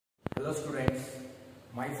Hello students,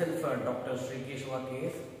 myself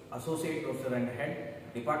Dr.SreeKeshava, Associate Professor and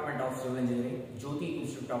Head, Department of Civil Engineering, Jyoti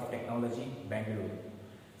Institute of Technology, Bangalore.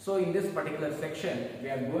 So in this particular section, we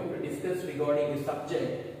are going to discuss regarding the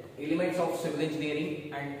subject elements of civil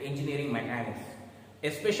engineering and engineering mechanics.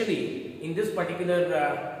 Especially in this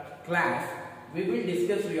particular class, we will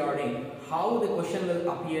discuss regarding how the question will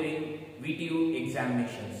appear in VTU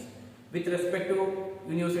examinations with respect to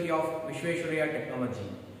University of Visvesvaraya Technology.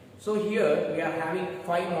 So here we are having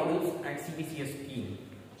 5 modules and CBCS scheme.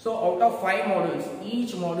 So out of 5 modules,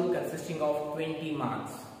 each module consisting of 20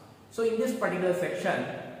 marks. So in this particular section,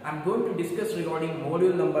 I am going to discuss regarding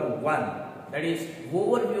module number 1, that is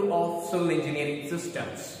overview of civil engineering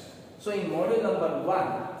systems. So in module number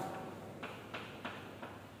 1,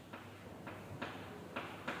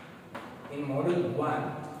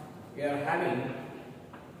 we are having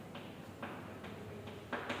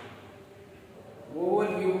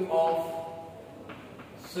overview of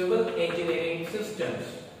civil engineering systems.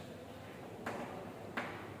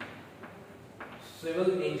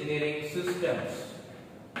 Civil engineering systems.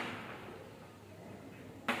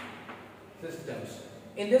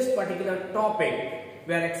 In this particular topic,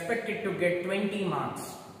 we are expected to get 20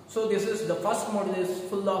 marks. So this is the first module is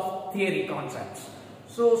full of theory concepts.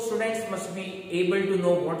 So students must be able to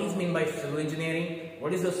know what is meant by civil engineering,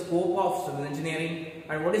 what is the scope of civil engineering,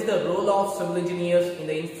 and what is the role of civil engineers in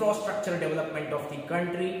the infrastructure development of the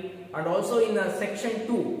country. And also in section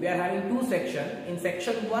 2, we are having 2 sections. In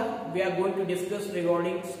section 1, we are going to discuss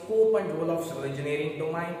regarding scope and role of civil engineering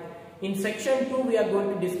domain. In section 2, we are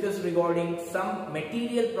going to discuss regarding some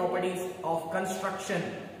material properties of construction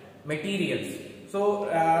materials. So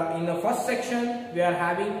in the first section, we are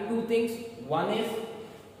having 2 things. One is,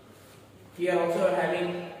 here also we are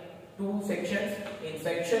having 2 sections. In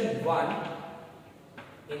section 1,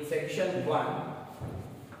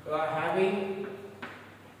 we are having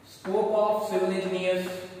scope of civil engineers,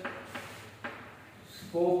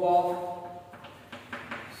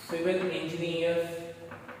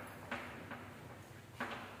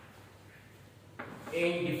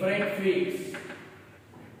 in different fields.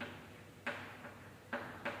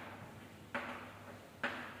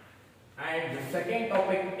 And the second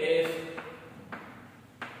topic is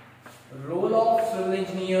role of civil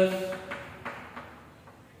engineers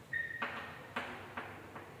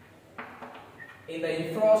in the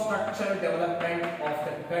infrastructure development of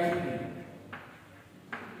the country.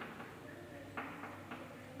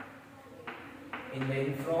 In the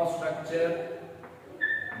infrastructure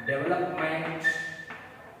development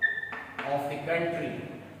of the country.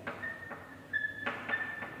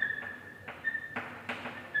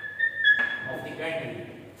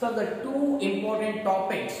 So the 2 important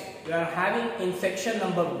topics we are having in section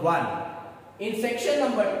number 1. In section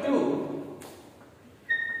number 2,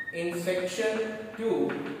 we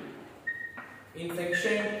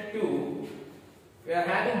are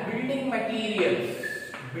having building materials.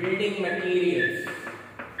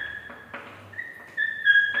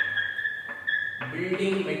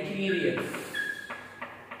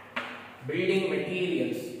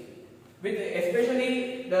 With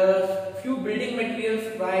especially the few building materials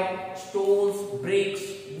like stones, bricks,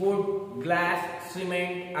 wood, glass,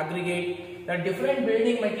 cement, aggregate. The different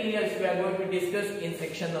building materials we are going to discuss in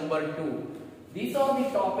section number 2. These are the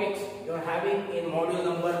topics you are having in module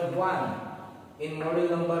number 1.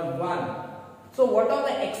 So what are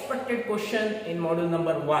the expected questions in module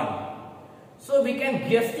number 1? So we can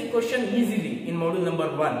guess the question easily in module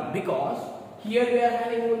number 1 because here we are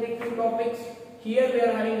having only 2 topics. Here we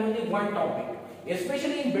are having only 1 topic.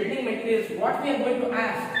 Especially in building materials, what we are going to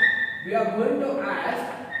ask? We are going to ask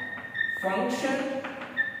function.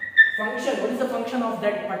 What is the function of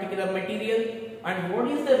that particular material? And what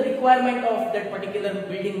is the requirement of that particular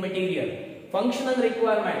building material? Functional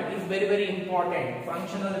requirement is very, very important.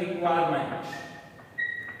 Functional requirement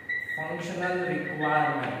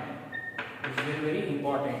is very, very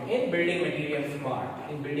important in building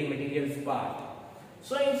materials part.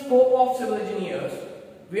 So in scope of civil engineers,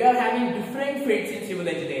 we are having different fields in civil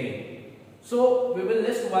engineering. So we will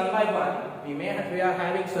list one by one. We are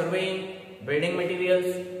having surveying, building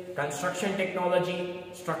materials, construction technology,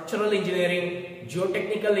 structural engineering,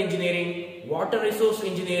 geotechnical engineering, water resource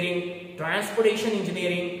engineering, transportation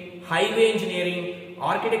engineering, highway engineering,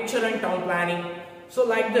 architecture and town planning. So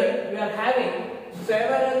like that, we are having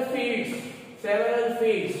several fields.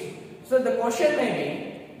 So the question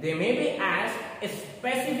they may be asked a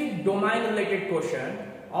specific domain related question,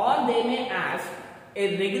 or they may ask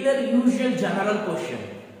a regular usual general question.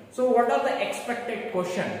 So what are the expected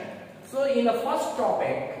question? So in the first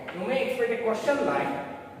topic, you may expect a question like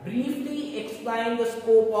briefly explain the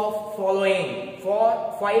scope of following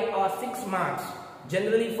for 5 or 6 marks,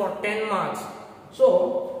 generally for 10 marks.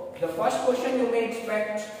 So the first question you may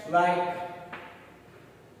expect like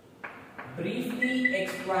briefly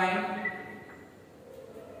explain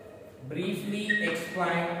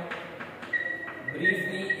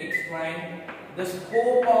the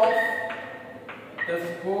scope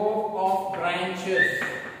of branches.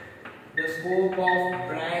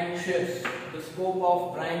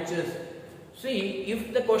 See,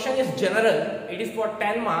 if the question is general, it is for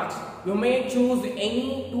 10 marks, you may choose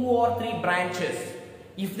any 2 or 3 branches.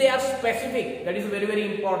 If they are specific, that is very,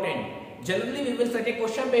 very important. Generally, we will set a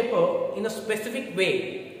question paper in a specific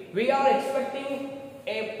way. We are expecting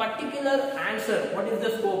a particular answer. What is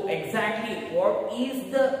the scope? Exactly. What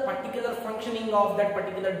is the particular functioning of that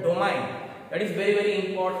particular domain? That is very, very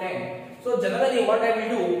important. So generally what I will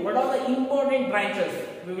do, what are the important branches?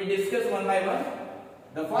 We will discuss one by one.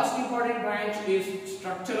 The first important branch is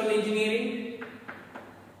structural engineering.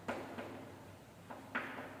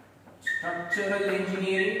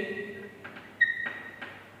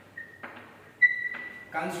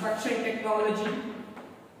 Construction technology.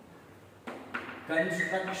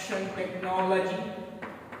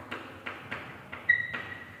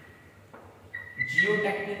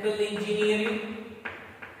 Geotechnical engineering,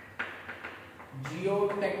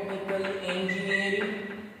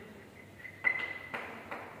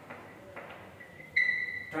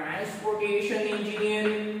 transportation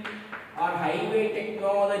engineering or highway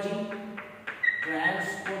technology,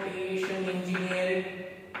 transportation engineering,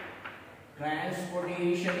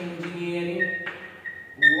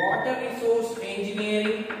 water resource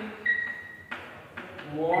engineering,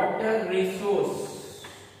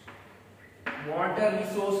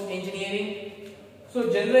 So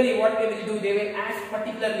generally what they will do, they will ask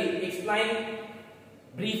particularly, explain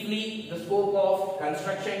briefly the scope of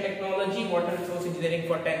construction technology, water resource engineering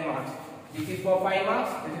for 10 marks. This is for 5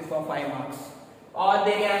 marks, this is for 5 marks. Or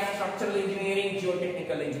they may ask structural engineering,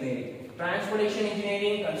 geotechnical engineering, transportation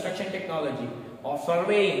engineering, construction technology, or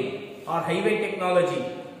surveying, or highway technology.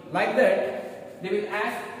 Like that, they will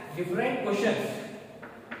ask different questions.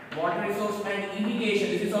 Water resource and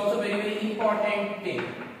irrigation, this is also very, very important thing.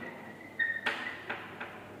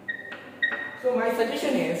 So my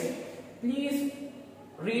suggestion is, please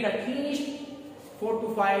read at least 4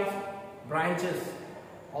 to 5 branches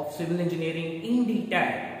of civil engineering in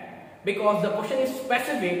detail, because the question is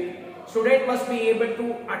specific. Student must be able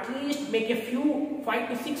to at least make a few 5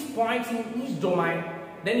 to 6 points in each domain,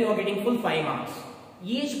 then you are getting full 5 marks.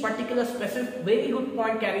 Each particular specific very good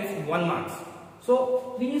point carries 1 marks.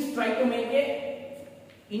 So please try to make a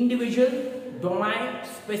individual domain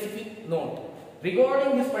specific note.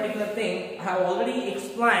 Regarding this particular thing, I have already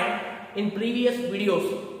explained in previous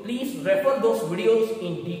videos. Please refer those videos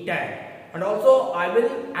in detail, and also I will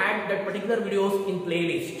add that particular videos in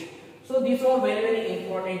playlist. So these are very, very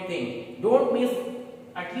important thing. Don't miss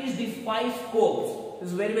at least these 5 scopes. This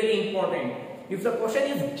is very, very important. If the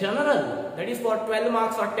question is general, that is for 12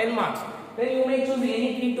 marks or 10 marks, then you may choose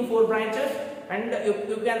any 3 to 4 branches, and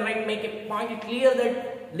you can make a point clear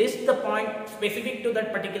that list the point specific to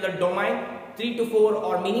that particular domain. 3 to 4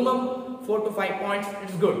 or minimum 4 to 5 points,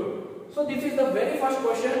 it's good. So this is the very first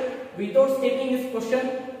question. Without stating this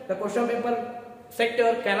question, the question paper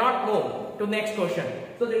sector cannot move to next question.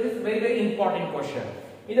 So this is very, very important question.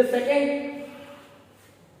 In the second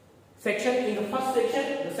section, in the first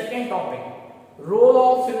section, the second topic, role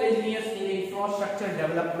of civil engineers in the infrastructure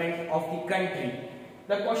development of the country.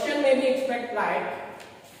 The question may be expected like,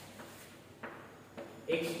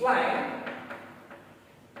 explain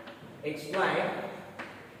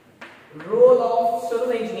role of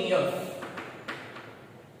civil engineers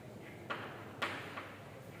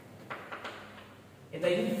in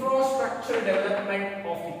the infrastructure development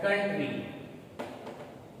of the country.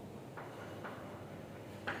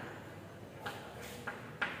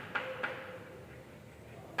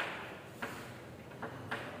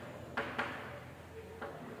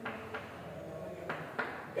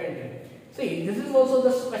 See, this is also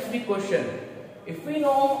the specific question. If we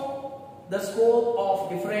know the scope of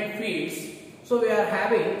different fields, so we are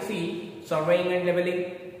having, see, surveying and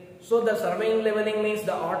leveling. So the surveying leveling means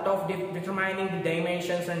the art of determining the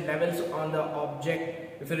dimensions and levels on the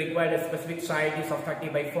object. If you require a specific site is of 30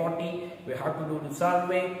 by 40, we have to do the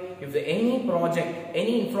survey. If any project,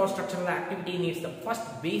 any infrastructural activity needs, the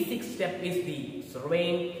first basic step is the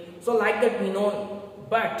surveying. So like that we know,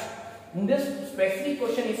 but in this specific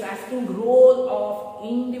question is asking role of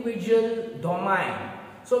individual domain.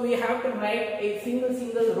 So we have to write a single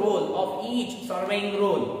role of each: surveying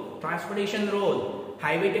role, transportation role,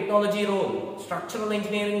 highway technology role, structural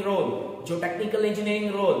engineering role, geotechnical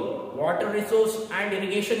engineering role, water resource and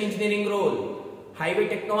irrigation engineering role, highway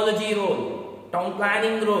technology role, town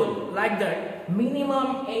planning role, like that.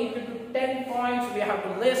 Minimum 8 to 10 points we have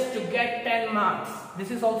to list to get 10 marks.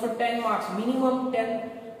 This is also 10 marks, minimum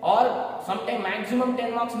 10 or sometime maximum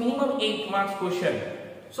 10 marks, minimum 8 marks question.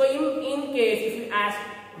 So in case if you ask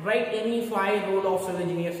write any 5 role of civil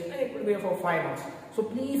engineers, then it will be for 5 marks. So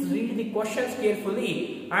please read the questions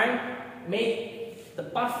carefully and make the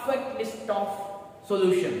perfect list of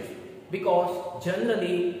solutions, because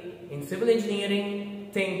generally in civil engineering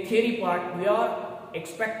theory part we are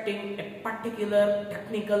expecting a particular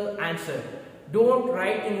technical answer. Don't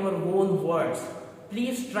write in your own words.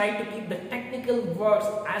 Please try to keep the technical words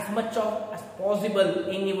as much as possible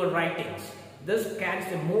in your writings. This carries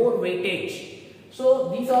a more weightage. So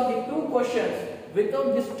these are the 2 questions.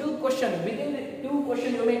 Without these 2 questions, within the 2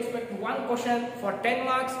 questions you may expect 1 question for 10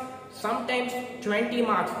 marks, sometimes 20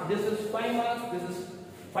 marks. This is 5 marks, this is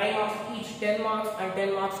 5 marks each, 10 marks and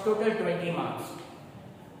 10 marks total 20 marks.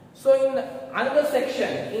 So in another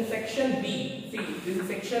section, in section B, see this is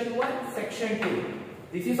section 1, section 2.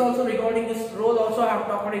 This is also regarding this role also I have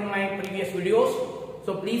talked in my previous videos.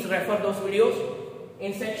 So please refer those videos.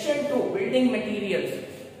 In section 2, building materials.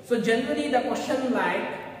 So generally the question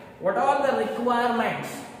like, what are the requirements?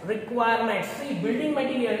 See, building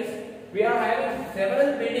materials, we are having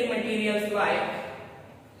several building materials like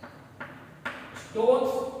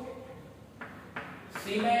stones,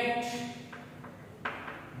 cement,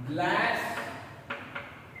 glass,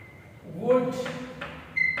 wood,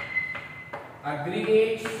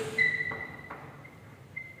 aggregates,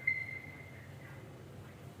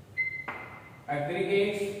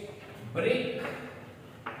 brick,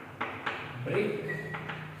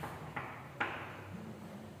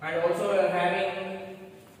 and also we are having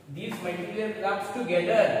these material clubs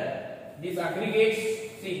together. These aggregates,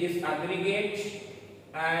 see this aggregate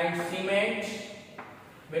and cement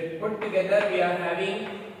will put together. We are having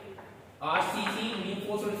RCC,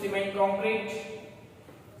 reinforced cement concrete,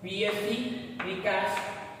 PSC, precast,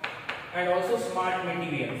 and also smart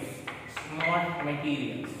materials.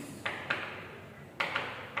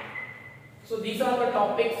 So these are the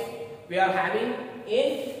topics we are having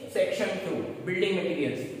in section 2, building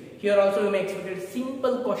materials. Here also you may expect a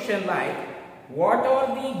simple question like, what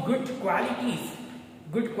are the good qualities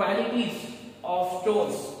of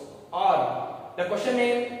stones? Or the question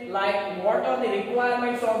is like, what are the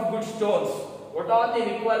requirements of good stones? What are the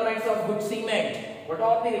requirements of good cement? What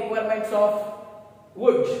are the requirements of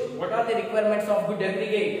wood? What are the requirements of good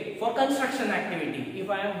aggregate for construction activity? If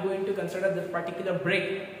I am going to consider this particular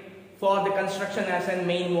brick for the construction as a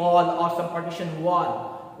main wall or some partition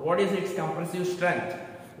wall, what is its compressive strength?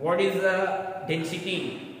 What is the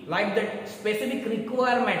density? Like the specific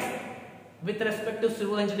requirements with respect to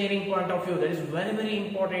civil engineering point of view, that is very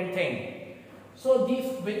important thing. So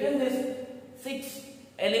within this 6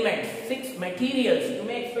 elements, 6 materials, you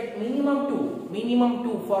may expect minimum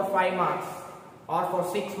 2 for 5 marks or for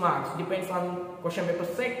 6 marks, depends on question paper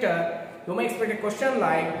sector. You may expect a question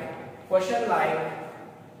like what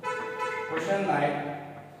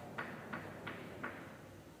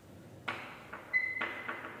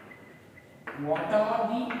are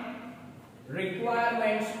the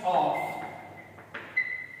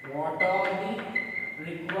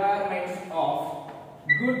requirements of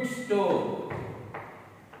good stone?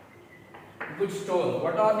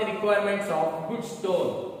 What are the requirements of good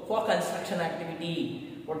stone for construction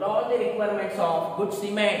activity? What are the requirements of good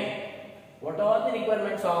cement? What are the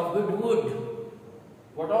requirements of good wood?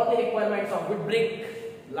 What are the requirements of good brick?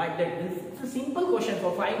 Like that. It's a simple question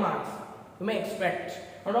for 5 marks. You may expect.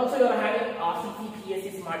 And also you are having RCC,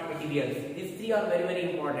 PSC, smart materials. These 3 are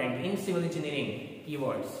very important in civil engineering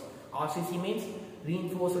keywords. RCC means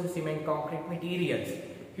reinforced cement concrete materials.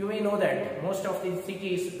 You may know that most of the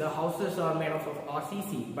cities, the houses are made of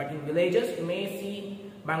RCC, but in villages you may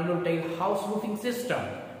see Bangalore tile house roofing system.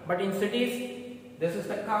 But in cities, this is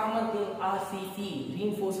the common thing, RCC,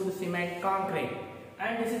 reinforced cement concrete.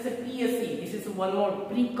 And this is a PSC, this is one more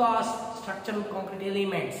precast structural concrete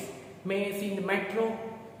elements. May see in the metro.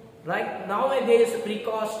 Right nowadays,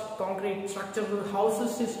 precast concrete structural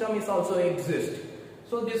houses system is also exist.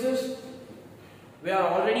 So this is, we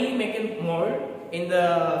are already making mold in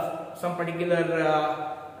the some particular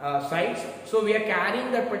sites. So we are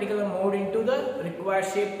carrying that particular mold into the required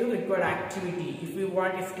shape to required activity. If we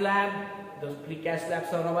want a slab, the precast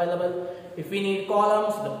slabs are available. If we need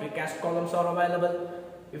columns, the precast columns are available.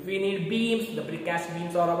 If we need beams, the precast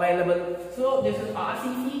beams are available. So this is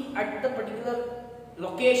RCC at the particular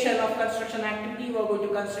location of construction activity, we are going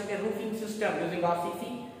to construct a roofing system using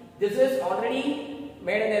RCC. This is already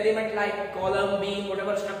made an element like column, beam,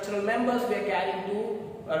 whatever structural members we are carrying to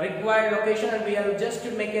a required location, and we are just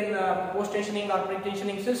to make a post-tensioning or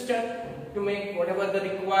pre-tensioning system to make whatever the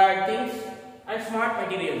required things. And smart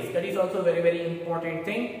materials, that is also very, very important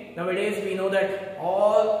thing. Nowadays we know that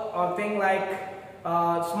all are thing like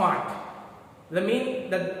smart. The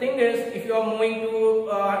thing is, if you are moving to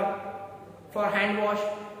for hand wash,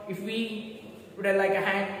 if we put it like a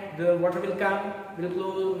hand, the water will come,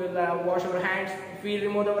 we'll wash our hands. If we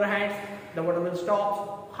remove our hands, the water will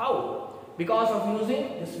stop. How? Because of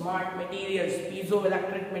using the smart materials,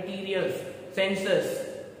 piezoelectric materials, sensors.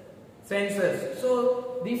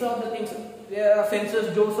 So these are the things. There are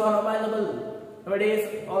sensors, doors are available.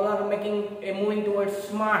 Nowadays all are moving towards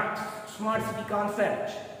smart city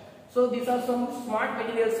concept. So these are some smart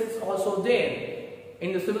materials is also there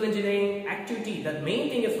in the civil engineering activity. The main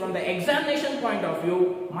thing is, from the examination point of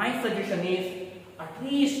view, my suggestion is at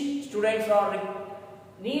least students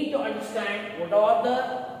need to understand what are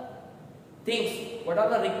the things, what are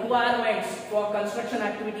the requirements for construction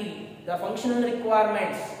activity, the functional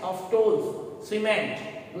requirements of tools, cement,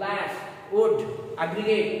 glass, wood,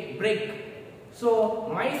 aggregate, brick. So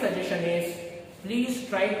my suggestion is, please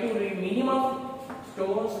try to read minimum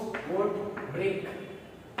stones, wood, brick,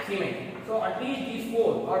 cement. So at least these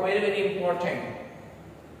four are very, very important.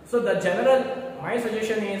 So my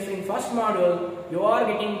suggestion is, in first module you are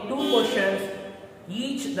getting 2 questions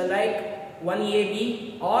each, the like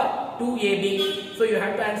 1AB or 2AB. So you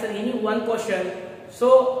have to answer any one question.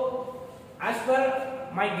 So as per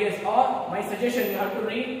my guess or my suggestion, you have to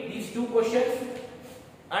read these 2 questions,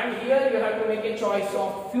 and here you have to make a choice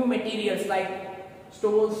of few materials like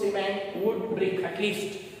stone, cement, wood, brick, at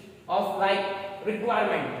least of like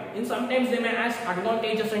requirement. In sometimes they may ask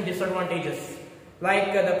advantages and disadvantages.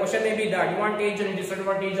 Like the question may be the advantage and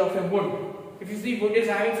disadvantage of a wood. If you see, wood is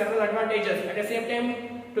having several advantages, at the same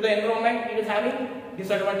time to the environment it is having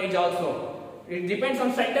disadvantage also. It depends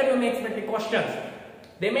on center, you may expect the questions.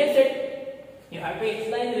 They may say you have to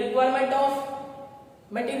explain the requirement of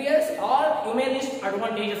materials, or you may list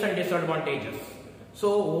advantages and disadvantages.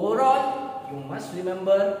 So overall, you must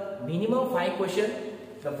remember minimum 5 questions.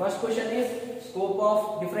 The first question is scope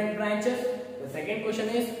of different branches. The second question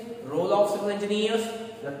is role of civil engineers.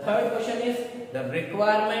 The third question is the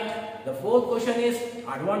requirement. The fourth question is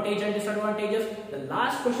advantage and disadvantages. The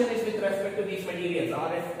last question is with respect to these materials,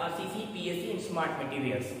 RF, RCC, PSC and smart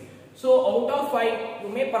materials. So out of 5, you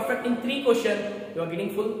may perfect in 3 questions, you are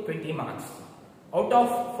getting full 20 marks. Out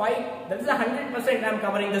of 5, that is 100% I am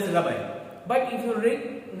covering the syllabus. But if you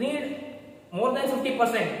read more than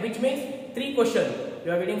 50%, which means 3 questions,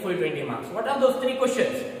 you are getting full 20 marks. What are those 3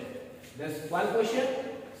 questions? This one question,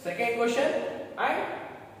 second question, and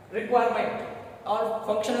requirement or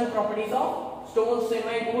functional properties of stone,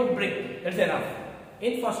 cement, wood, brick. That's enough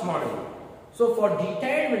in first module. So for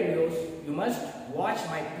detailed videos, you must watch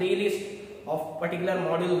my playlist of particular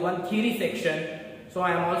module 1 theory section. So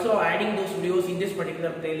I am also adding those videos in this particular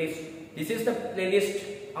playlist. This is the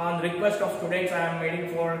playlist on request of students I am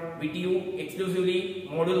making for VTU, exclusively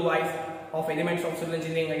module wise of elements of civil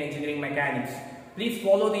engineering and engineering mechanics. Please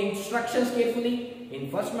follow the instructions carefully. In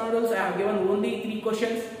first modules I have given only 3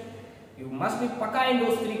 questions. You must be pakka in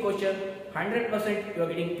those 3 questions. 100% you are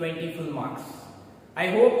getting 20 full marks. I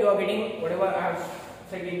hope you are getting whatever I have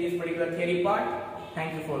said in this particular theory part.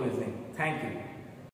 Thank you for listening. Thank you.